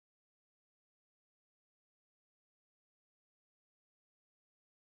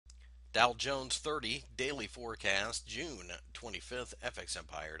Dow Jones 30 daily forecast, June 25th,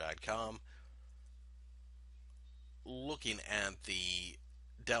 fxempire.com. Looking at the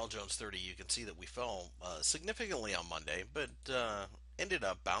Dow Jones 30, you can see that we fell significantly on Monday, but ended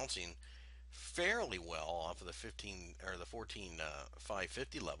up bouncing fairly well off of the 15 or the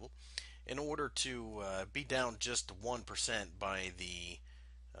 14,550 level in order to be down just 1% by the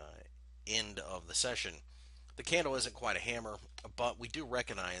uh, end of the session. The candle isn't quite a hammer, but we do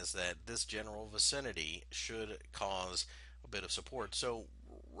recognize that this general vicinity should cause a bit of support. So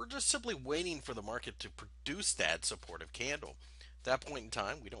we're just simply waiting for the market to produce that supportive candle. At that point in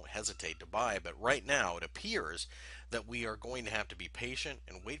time, we don't hesitate to buy, but right now it appears that we are going to have to be patient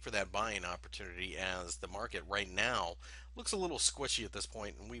and wait for that buying opportunity as the market right now looks a little squishy at this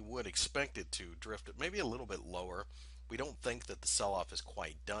point, and we would expect it to drift maybe a little bit lower. We don't think that the sell off is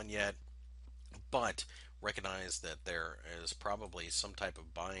quite done yet, but recognize that there is probably some type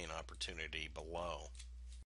of buying opportunity below.